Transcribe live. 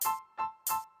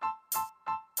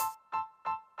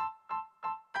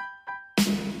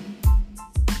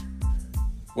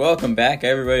Welcome back,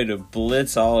 everybody, to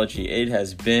Blitzology. It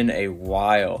has been a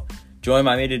while. Joined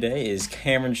by me today is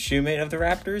Cameron Shoemate of the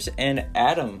Raptors and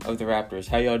Adam of the Raptors.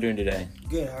 How y'all doing today?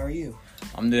 Good, how are you?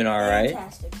 I'm doing all right.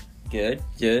 Fantastic. Good.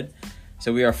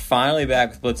 So we are finally back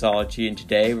with Blitzology, and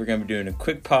today we're going to be doing a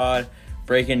quick pod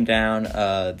breaking down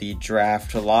the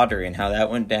draft lottery and how that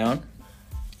went down.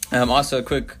 Also,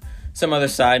 some other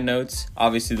side notes.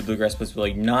 Obviously, the Bluegrass Blitz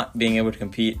will not being able to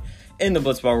compete in the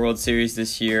Blitzball World Series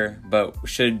this year, but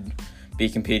should be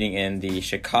competing in the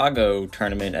Chicago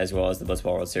tournament as well as the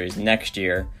Blitzball World Series next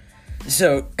year.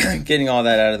 So, getting all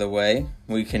that out of the way,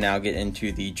 we can now get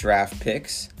into the draft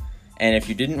picks. And if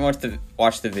you didn't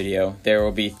watch the video, there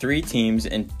will be 3 teams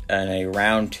in a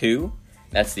round 2.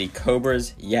 That's the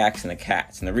Cobras, Yaks, and the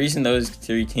Cats. And the reason those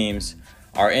 3 teams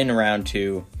are in round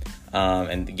 2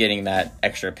 and getting that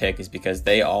extra pick is because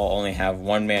they all only have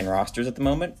one-man rosters at the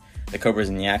moment. The Cobras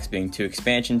and Yaks being 2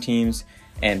 expansion teams,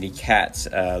 and the Cats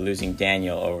losing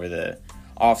Daniel over the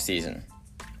offseason.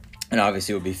 And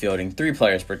obviously we'll be fielding 3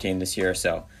 players per team this year,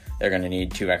 so they're going to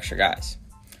need 2 extra guys.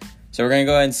 So we're going to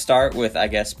go ahead and start with,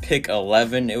 pick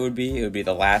 11 it would be. It would be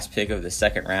the last pick of the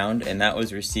second round, and that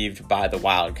was received by the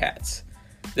Wildcats.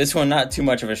 This one, not too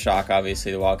much of a shock.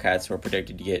 Obviously, the Wildcats were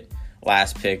predicted to get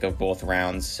last pick of both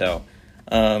rounds. So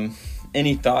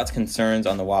any thoughts, concerns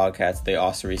on the Wildcats? They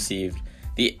also received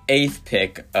the 8th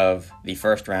pick of the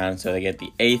first round, so they get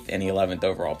the 8th and the 11th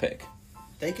overall pick.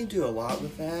 They can do a lot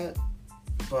with that,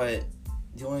 but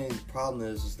the only problem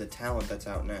is the talent that's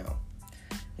out now.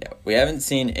 Yeah, we haven't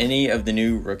seen any of the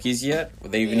new rookies yet.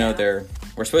 Even though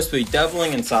we're supposed to be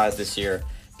doubling in size this year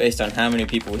based on how many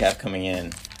people we have coming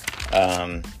in.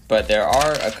 But there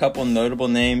are a couple notable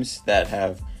names that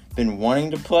have been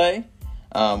wanting to play.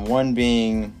 One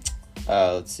being,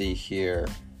 let's see here.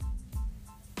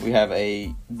 We have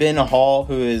a Ben Hall,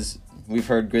 we've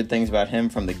heard good things about him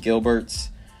from the Gilberts.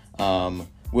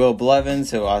 Will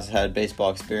Blevins, who also had baseball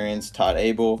experience. Todd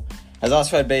Abel has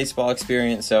also had baseball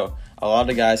experience. So a lot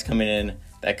of guys coming in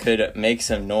that could make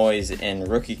some noise in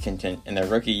rookie content in their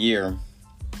rookie year.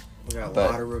 We got a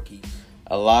lot of rookies.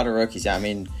 A lot of rookies. I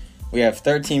mean, we have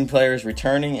 13 players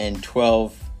returning and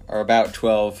about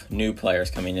 12 new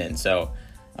players coming in. So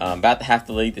about half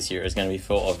the league this year is going to be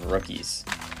full of rookies.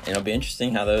 And it'll be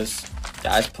interesting how those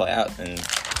guys play out, and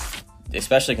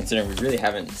especially considering we really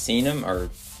haven't seen them or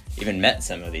even met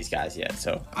some of these guys yet.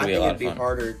 So I think it'd be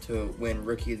harder to win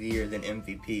Rookie of the Year than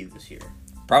MVP this year.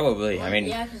 Probably. Well, I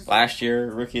mean, last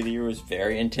year, Rookie of the Year was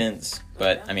very intense.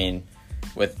 But, I mean,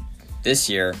 with this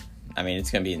year,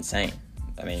 it's going to be insane.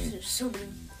 There's a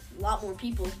lot more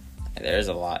people. There's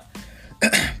a lot.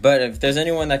 But if there's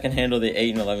anyone that can handle the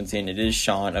 8 and 11 seed, it is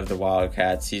Sean of the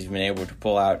Wildcats. He's been able to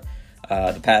pull out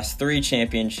the past 3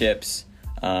 championships,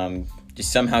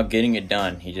 just somehow getting it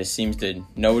done. He just seems to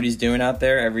know what he's doing out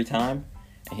there every time,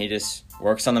 and he just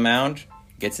works on the mound,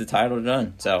 gets the title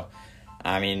done. So,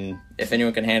 if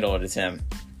anyone can handle it, it's him.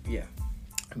 Yeah.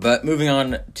 But moving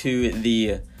on to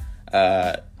the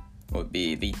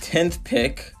 10th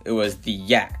pick, it was the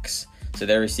Yaks. So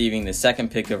they're receiving the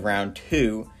 2nd pick of round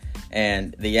 2,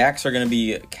 and the Yaks are going to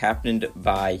be captained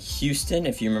by Houston.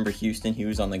 If you remember Houston, he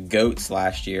was on the Goats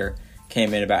last year,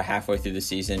 came in about halfway through the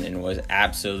season and was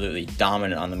absolutely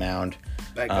dominant on the mound.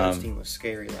 That Goats team was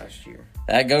scary last year.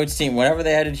 That Goats team, whenever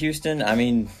they added Houston,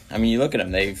 you look at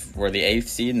them, they were the 8th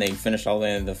seed and they finished all the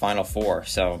way in the Final 4.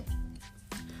 So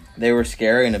they were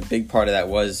scary, and a big part of that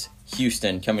was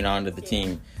Houston coming onto the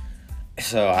team.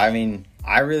 So, I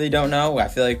really don't know. I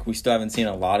feel like we still haven't seen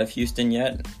a lot of Houston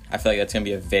yet. I feel like that's going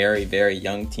to be a very, very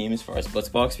young team as far as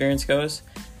blitzball experience goes.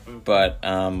 But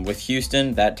with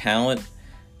Houston, that talent,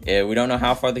 we don't know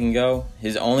how far they can go.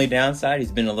 His only downside,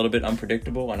 he's been a little bit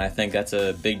unpredictable, and I think that's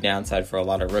a big downside for a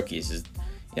lot of rookies. Is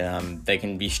they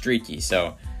can be streaky.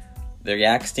 So their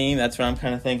Yaks team, that's what I'm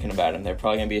kind of thinking about them. They're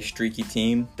probably going to be a streaky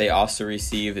team. They also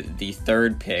received the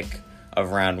 3rd pick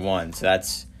of round 1, so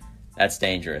that's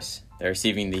dangerous. They're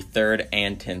receiving the 3rd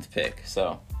and 10th pick.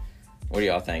 So what do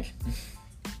y'all think?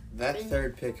 That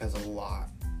 3rd pick has a lot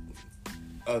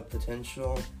of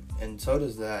potential, and so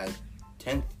does that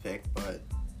 10th pick, but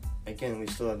again, we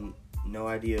still have no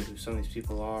idea who some of these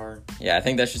people are. Yeah, I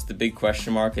think that's just the big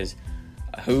question mark is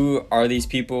who are these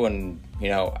people, and,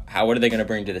 what are they going to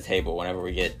bring to the table whenever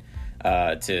we get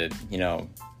to,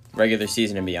 regular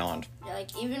season and beyond. Yeah,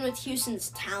 even with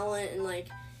Houston's talent and,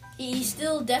 he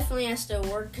still definitely has to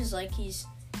work because,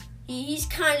 he's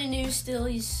kind of new still.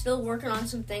 He's still working on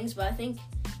some things, but I think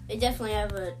they definitely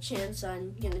have a chance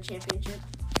on getting the championship.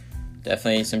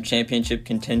 Definitely some championship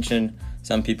contention,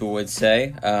 some people would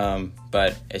say,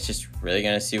 but it's just really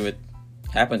going to see what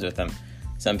happens with them.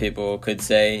 Some people could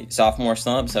say sophomore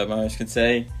slump. Some others could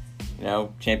say,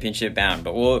 championship bound.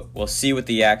 But we'll see what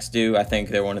the Yaks do. I think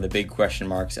they're one of the big question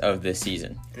marks of this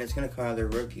season. And it's going to come out of their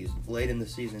rookies late in the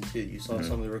season, too. You saw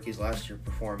some of the rookies last year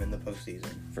perform in the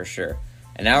postseason. For sure.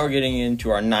 And now we're getting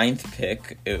into our 9th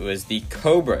pick. It was the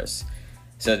Cobras.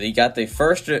 So they got the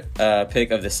first pick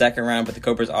of the second round, but the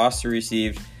Cobras also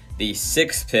received the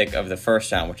 6th pick of the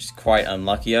first round, which is quite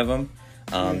unlucky of them.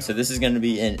 So this is going to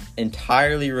be an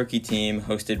entirely rookie team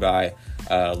hosted by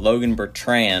Logan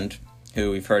Bertrand,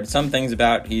 who we've heard some things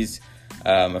about. He's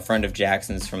a friend of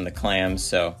Jackson's from the Clams,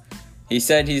 so he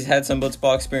said he's had some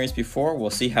blitzball experience before. We'll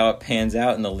see how it pans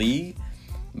out in the league,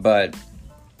 but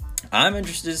I'm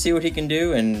interested to see what he can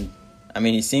do, and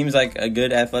he seems like a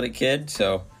good athletic kid,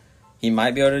 so he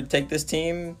might be able to take this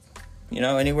team,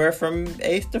 anywhere from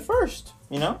 8th to 1st,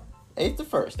 8th to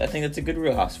 1st. I think that's a good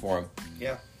wheelhouse for him.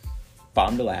 Yeah.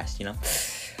 Bottom to last,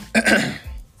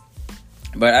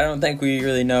 But I don't think we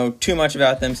really know too much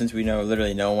about them since we know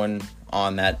literally no one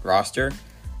on that roster.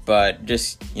 But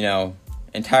just,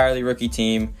 entirely rookie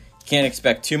team. Can't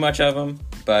expect too much of them,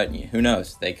 but who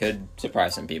knows? They could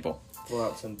surprise some people. Pull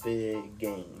out some big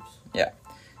games. Yeah.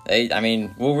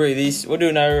 We'll do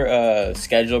another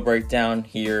schedule breakdown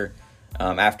here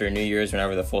after New Year's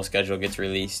whenever the full schedule gets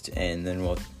released, and then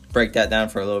we'll break that down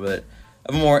for a little bit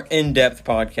of a more in-depth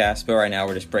podcast. But right now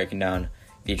we're just breaking down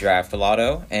the draft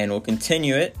lotto, and we'll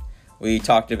continue it. We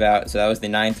talked about, so that was the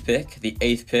 9th pick. The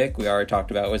 8th pick we already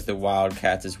talked about was the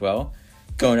Wildcats as well.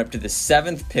 Going up to the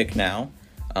 7th pick now.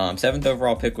 7th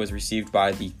overall pick was received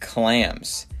by the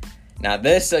Clams. Now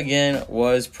this, again,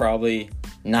 was probably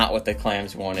not what the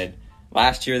Clams wanted.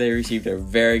 Last year they received a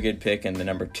very good pick in the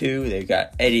number 2. They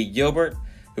got Eddie Gilbert,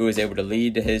 who was able to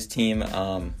lead his team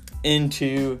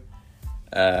into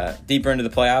deeper into the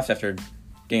playoffs after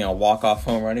getting a walk-off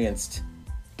home run against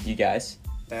you guys.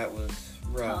 That was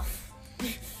rough.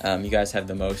 You guys have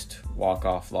the most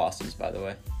walk-off losses, by the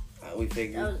way. We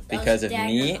figured. Because of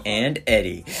me and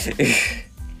Eddie.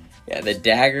 Yeah, the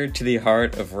dagger to the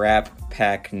heart of Rap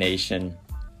Pack Nation.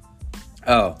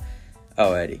 Oh,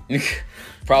 Eddie.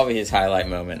 Probably his highlight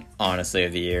moment, honestly,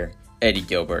 of the year. Eddie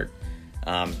Gilbert.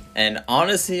 And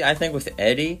honestly, I think with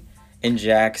Eddie and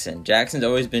Jackson's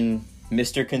always been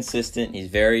Mr. Consistent. He's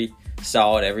very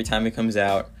solid every time he comes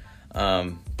out.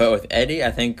 But with Eddie,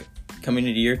 I think coming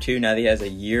into year 2, now that he has a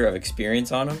year of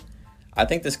experience on him, I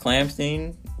think this Clams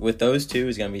team with those two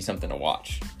is going to be something to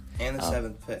watch. And the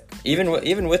 7th pick.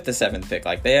 Even with the 7th pick,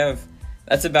 like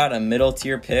that's about a middle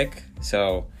tier pick.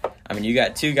 So, you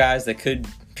got 2 guys that could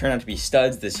turn out to be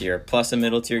studs this year, plus a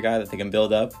middle tier guy that they can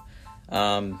build up.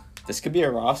 This could be a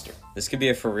roster. This could be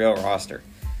a for real roster.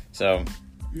 So,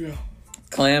 yeah.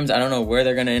 Clams, I don't know where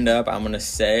they're going to end up. I'm going to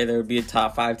say there would be a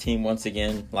top 5 team once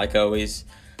again, like always.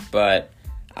 But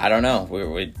I don't know.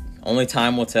 Only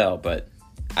time will tell. But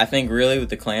I think really with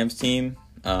the Clams team,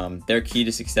 their key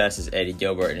to success is Eddie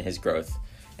Gilbert and his growth.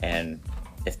 And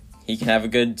if he can have a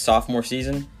good sophomore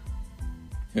season,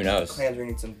 who knows? Clams are going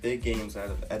to need some big games out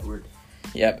of Edward.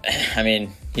 Yep.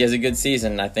 He has a good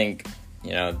season. I think,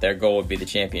 their goal would be the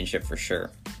championship for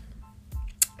sure.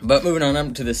 But moving on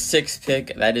up to the 6th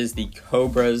pick, that is the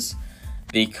Cobras.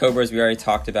 The Cobras we already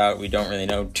talked about. We don't really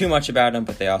know too much about them,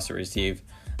 but they also received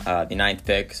the 9th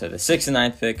pick. So the 6th and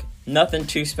 9th pick, nothing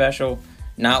too special.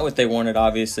 Not what they wanted,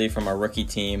 obviously, from a rookie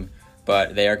team,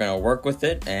 but they are going to work with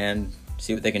it and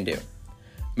see what they can do.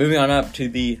 Moving on up to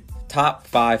the top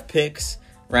 5 picks.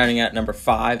 Rounding out number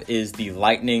 5 is the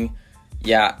Lightning.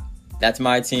 Yeah, that's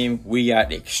my team. We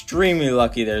got extremely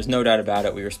lucky. There's no doubt about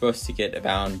it. We were supposed to get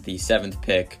about the 7th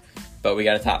pick, but we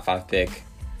got a top 5 pick.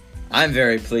 I'm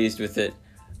very pleased with it.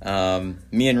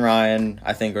 Me and Ryan,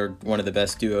 I think, are one of the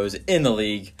best duos in the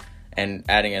league, and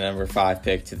adding a number 5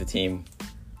 pick to the team,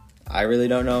 I really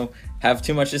don't have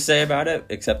too much to say about it,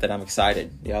 except that I'm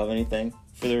excited. Do you have anything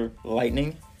for the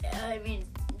Lightning?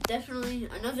 Definitely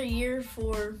another year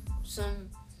for some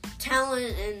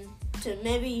talent and to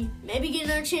maybe get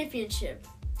another championship.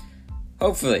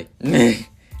 Hopefully.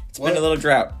 It's been a little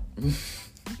drought.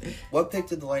 What pick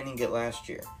did the Lightning get last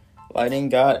year? Lightning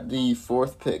got the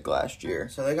 4th pick last year.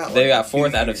 So they got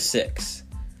 4th out of 6.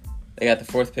 They got the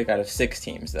 4th pick out of 6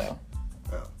 teams, though.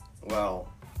 Oh, well.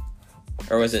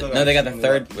 Or was it? No, they got the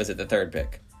 3rd. Was it the 3rd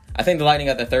pick? I think the Lightning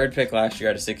got the 3rd pick last year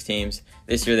out of 6 teams.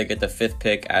 This year they get the 5th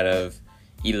pick out of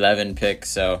 11 picks.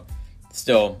 So,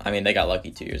 still, they got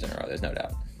lucky 2 years in a row. There's no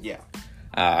doubt. Yeah.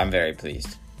 I'm very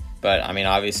pleased. But,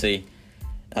 obviously,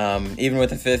 even with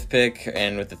the 5th pick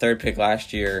and with the 3rd pick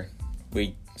last year,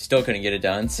 we still couldn't get it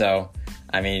done. So,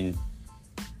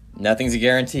 nothing's a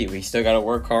guarantee. We still got to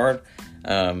work hard.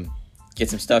 get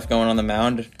some stuff going on the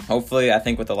mound. Hopefully, I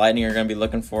think what the Lightning are going to be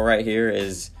looking for right here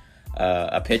is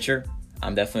a pitcher.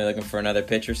 I'm definitely looking for another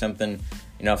pitcher, something,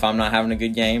 if I'm not having a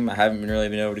good game. I haven't really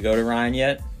been able to go to Ryan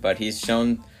yet, but he's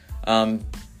shown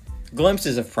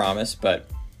glimpses of promise, but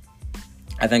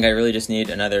I think I really just need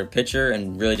another pitcher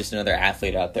and really just another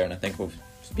athlete out there, and I think we'll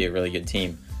be a really good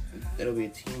team. It'll be a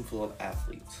team full of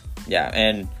athletes. Yeah,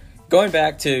 and going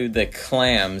back to the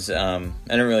Clams, I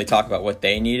didn't really talk about what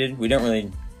they needed.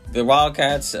 The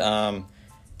Wildcats,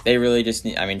 they really just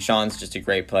need, Sean's just a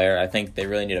great player. I think they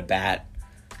really need a bat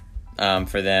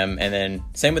for them. And then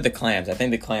same with the Clams. I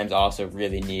think the Clams also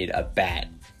really need a bat.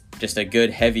 Just a good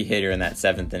heavy hitter in that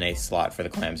 7th and 8th slot for the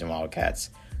Clams and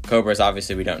Wildcats. Cobras,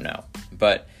 obviously, we don't know.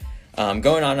 But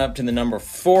going on up to the number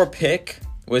 4 pick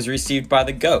was received by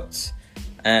the Goats.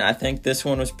 And I think this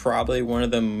one was probably one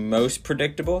of the most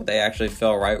predictable. They actually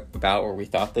fell right about where we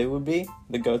thought they would be.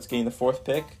 The Goats getting the 4th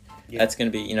pick. Yeah. That's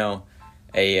going to be,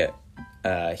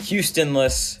 a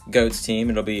Houston-less Goats team.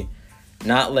 It'll be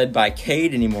not led by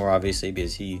Cade anymore, obviously,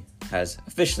 because he has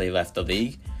officially left the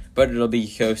league. But it'll be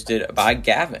hosted by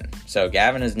Gavin. So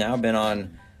Gavin has now been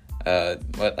on,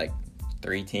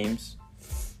 3 teams?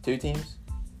 2 teams?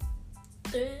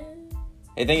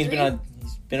 I think he's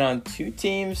been on 2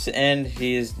 teams, and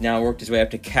he has now worked his way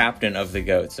up to captain of the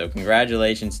Goats. So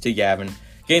congratulations to Gavin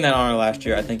getting that honor last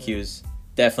year. I think he was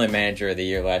definitely manager of the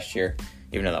year last year,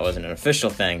 even though that wasn't an official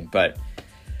thing.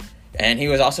 And he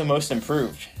was also most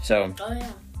improved. So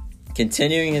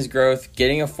continuing his growth,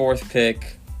 getting a 4th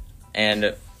pick,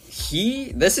 and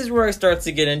this is where it starts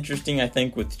to get interesting, I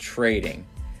think, with trading,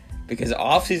 because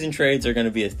off-season trades are going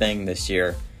to be a thing this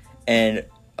year. And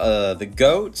the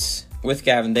Goats with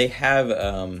Gavin, they have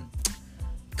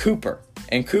Cooper,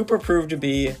 and Cooper proved to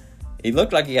be. He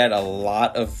looked like he had a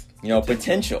lot of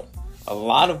potential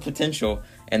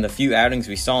in the few outings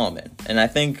we saw him in. And I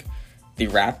think the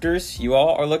Raptors, you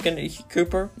all are looking at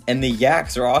Cooper, and the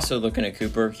Yaks are also looking at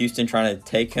Cooper. Houston trying to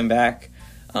take him back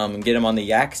and get him on the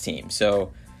Yaks team.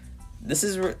 So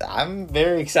I'm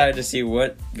very excited to see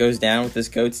what goes down with this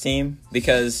Goats team,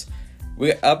 because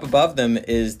up above them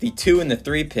is the 2 and the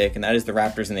 3 pick, and that is the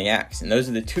Raptors and the Yaks. And those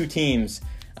are the 2 teams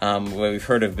where we've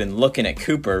heard have been looking at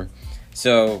Cooper.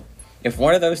 So if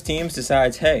one of those teams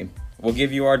decides, hey, we'll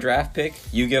give you our draft pick,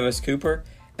 you give us Cooper,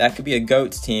 that could be a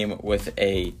Goats team with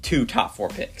 2 top 4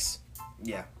 picks.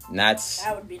 Yeah. that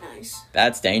And would be nice.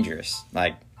 That's dangerous.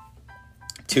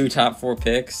 2 top 4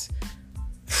 picks.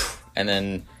 And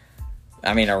then,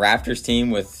 a Raptors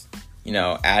team with,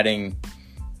 adding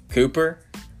Cooper,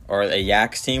 or a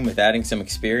Yaks team with adding some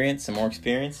more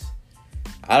experience.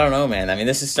 I don't know, man.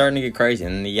 This is starting to get crazy.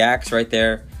 And the Yaks right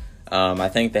there, I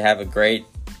think they have a great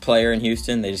player in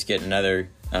Houston. They just get another,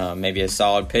 maybe a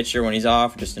solid pitcher when he's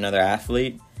off, just another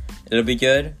athlete. It'll be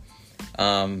good.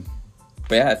 But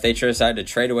yeah, if they decide to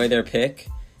trade away their pick,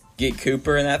 get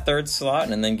Cooper in that 3rd slot,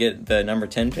 and then get the number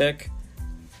 10 pick,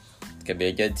 it could be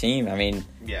a good team.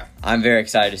 Yeah. I'm very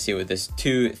excited to see what this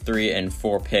 2, 3, and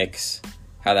 4 picks,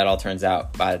 how that all turns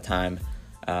out by the time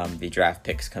the draft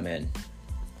picks come in.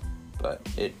 But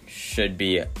it should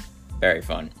be very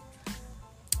fun.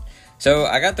 So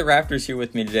I got the Raptors here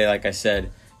with me today, like I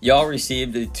said. Y'all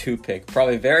received a 2 pick.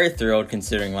 Probably very thrilled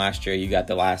considering last year you got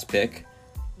the last pick.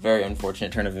 Very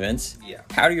unfortunate turn of events. Yeah.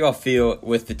 How do you all feel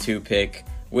with the 2 pick,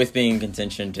 with being in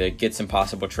contention to get some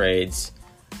possible trades?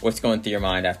 What's going through your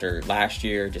mind after last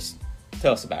year? Just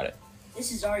tell us about it.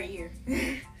 This is our year.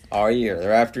 Our year. The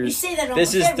Raptors. You say that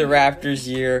this is the Raptors'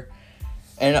 year.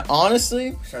 And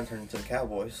honestly, we're starting to turn into the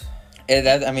Cowboys.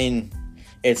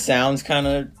 It sounds kind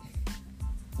of,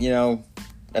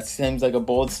 that seems like a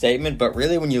bold statement, but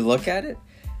really when you look at it,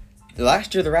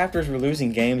 last year the Raptors were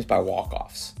losing games by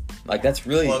walk-offs. That's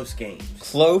really close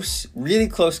games. Really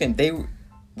close game. They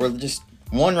were just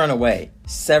 1 run away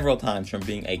several times from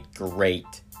being a great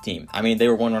team. They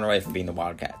were 1 run away from being the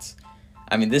Wildcats.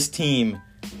 This team,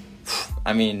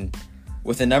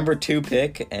 with the number 2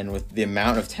 pick and with the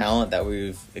amount of talent that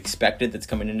we've expected that's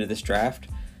coming into this draft,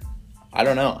 I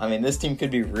don't know. This team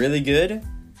could be really good,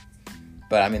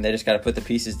 but they just got to put the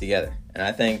pieces together. And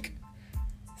I think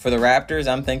for the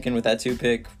Raptors, I'm thinking with that 2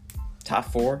 pick, top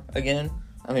 4 again.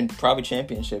 Probably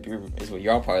championship is what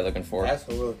you're all probably looking for. That's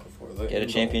what we're looking for. Get a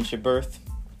championship berth.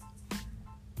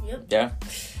 Yep. Yeah.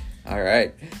 All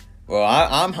right. Well,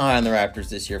 I'm high on the Raptors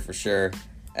this year for sure.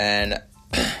 And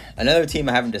another team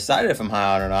I haven't decided if I'm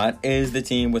high on or not is the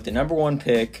team with the number 1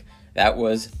 pick. That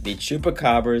was the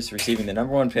Chupacabras receiving the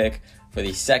number 1 pick for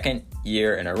the 2nd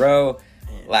year in a row.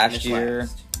 Last year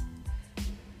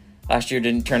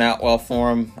didn't turn out well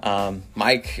for him.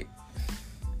 Mike,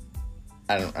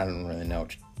 I don't really know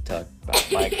what to talk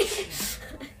about Mike.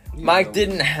 Mike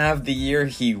didn't have the year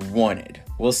he wanted.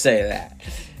 We'll say that.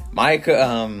 Mike,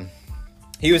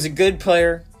 he was a good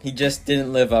player. He just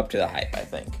didn't live up to the hype, I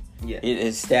think. Yeah.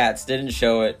 His stats didn't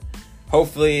show it.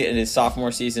 Hopefully, in his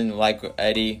sophomore season, like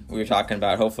Eddie, we were talking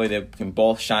about, hopefully they can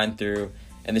both shine through,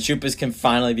 and the Chupas can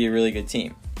finally be a really good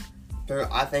team.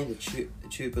 I think the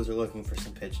Chupas are looking for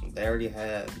some pitching. They already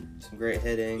had some great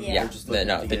hitting. Yeah.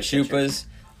 The Chupas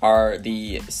are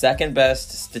the second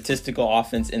best statistical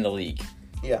offense in the league.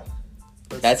 Yeah.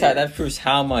 That proves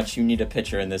how much you need a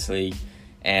pitcher in this league,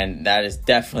 and that is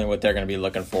definitely what they're going to be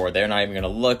looking for. They're not even going to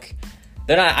look.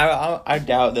 They're not. I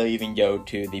doubt they'll even go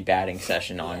to the batting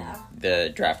session on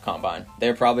the draft combine.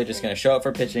 They're probably just going to show up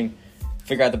for pitching,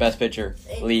 figure out the best pitcher,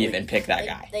 leave, and pick that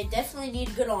guy. They definitely need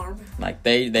a good arm. Like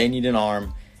they need an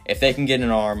arm. If they can get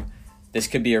an arm, this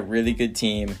could be a really good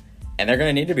team, and they're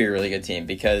going to need to be a really good team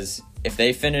because if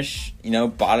they finish,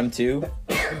 bottom two,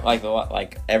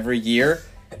 like every year,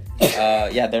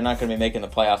 they're not going to be making the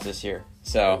playoffs this year.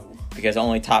 So because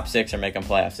only top 6 are making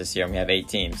playoffs this year, and we have 8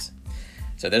 teams.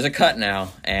 So there's a cut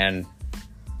now, and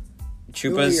Chupas.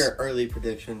 Who are your early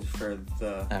predictions for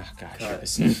the cut?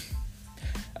 Chupas.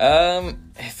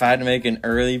 If I had to make an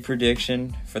early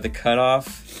prediction for the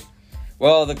cutoff,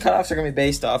 well, the cutoffs are going to be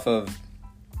based off of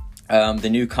the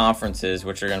new conferences,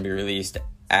 which are going to be released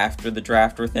after the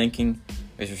draft, we're thinking,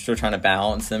 because we're still trying to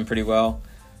balance them pretty well.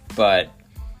 But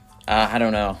I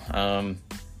don't know.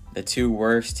 The 2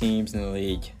 worst teams in the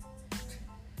league.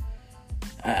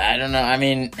 I don't know. I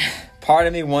mean, part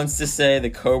of me wants to say the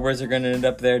Cobras are going to end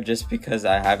up there just because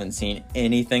I haven't seen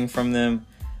anything from them.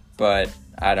 But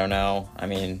I don't know. I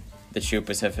mean, the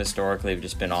Chupas have historically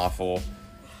just been awful.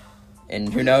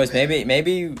 And who knows?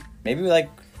 Maybe like,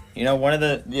 one of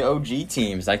the OG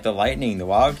teams, like the Lightning, the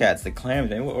Wildcats, the Clams.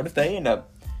 Maybe what if they end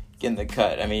up getting the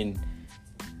cut? I mean,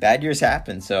 bad years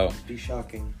happen, so It'd be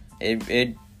shocking.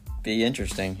 It'd be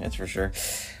interesting, that's for sure.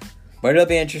 But it'll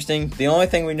be interesting. The only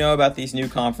thing we know about these new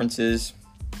conferences,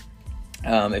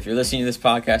 if you're listening to this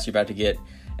podcast, you're about to get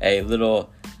a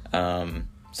little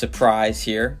surprise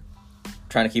here.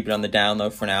 Trying to keep it on the down low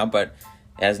for now, but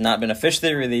it has not been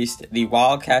officially released. The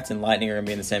Wildcats and Lightning are going to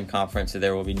be in the same conference, so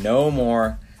there will be no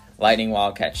more Lightning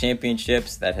Wildcat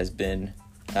championships. That has been,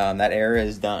 that era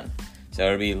is done. So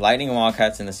it'll be Lightning and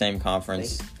Wildcats in the same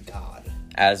conference. Thank God.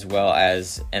 As well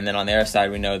as, and then on the other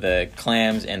side, we know the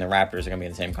Clams and the Raptors are going to be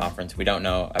in the same conference. We don't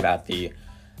know about the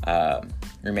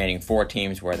remaining 4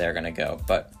 teams where they're going to go,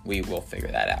 but we will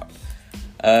figure that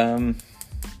out.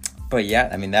 But yeah,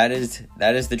 I mean, that is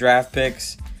the draft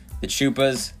picks. The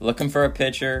Chupas looking for a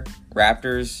pitcher.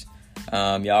 Raptors,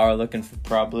 y'all are looking for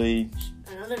probably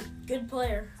another good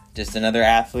player. Just another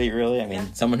athlete, really. I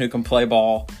mean, someone who can play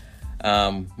ball.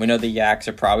 We know the Yaks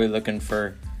are probably looking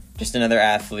for just another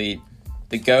athlete.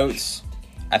 The Goats,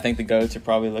 I think the Goats are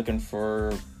probably looking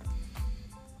for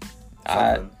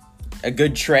a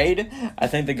good trade. I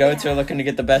think the Goats are looking to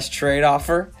get the best trade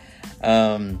offer.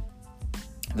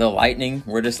 The Lightning,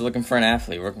 we're just looking for an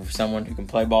athlete. We're looking for someone who can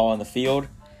play ball on the field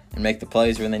and make the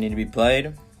plays when they need to be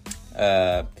played.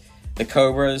 The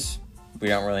Cobras, we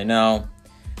don't really know.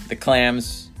 The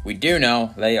Clams, we do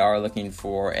know they are looking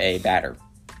for a batter.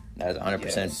 That is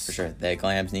 100% for sure. The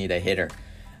Clams need a hitter.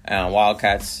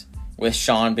 Wildcats, with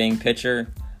Sean being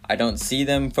pitcher, I don't see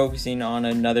them focusing on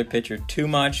another pitcher too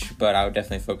much, but I would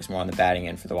definitely focus more on the batting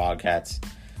end for the Wildcats.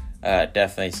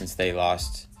 Definitely since they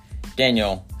lost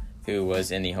Daniel, who was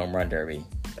in the home run derby.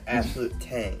 The absolute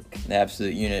tank. The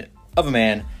absolute unit of a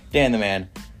man. Dan the man.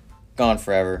 Gone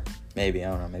forever. Maybe,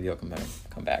 I don't know. Maybe he'll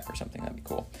come back or something. That'd be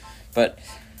cool. But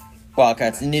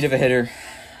Wildcats in need of a hitter.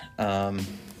 But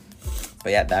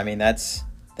yeah, I mean, that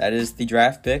is the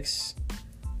draft picks.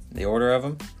 The order of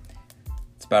them.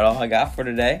 That's about all I got for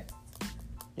today.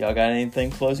 Y'all got anything,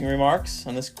 closing remarks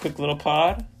on this quick little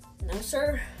pod? No,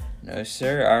 sir. No,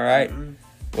 sir. All right. Mm-hmm.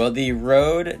 Well, the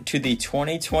road to the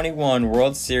 2021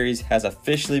 World Series has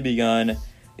officially begun.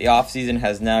 The offseason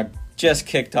has now just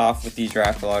kicked off with these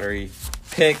draft lottery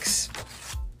picks.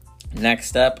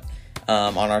 Next up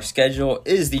on our schedule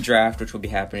is the draft, which will be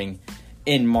happening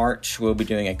in March. We'll be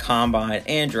doing a combine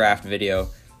and draft video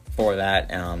for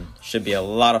that. Should be a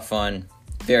lot of fun.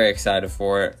 Very excited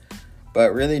for it.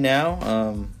 But really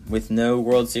now, with no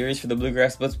World Series for the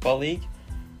Bluegrass Blitzball League,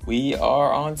 we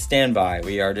are on standby.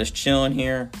 We are just chilling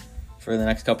here for the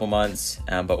next couple months,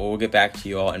 but we'll get back to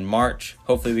you all in March.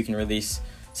 Hopefully we can release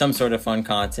some sort of fun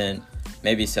content,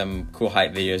 maybe some cool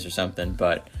hype videos or something,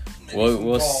 but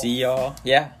we'll see y'all.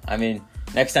 Yeah, I mean,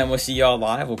 next time we'll see y'all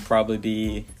live will probably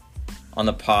be on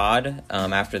the pod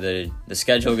after the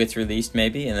schedule gets released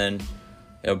maybe, and then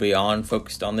it'll be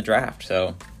focused on the draft.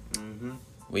 So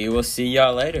we will see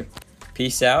y'all later. Peace.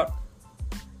 Peace out.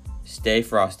 Stay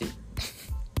frosty.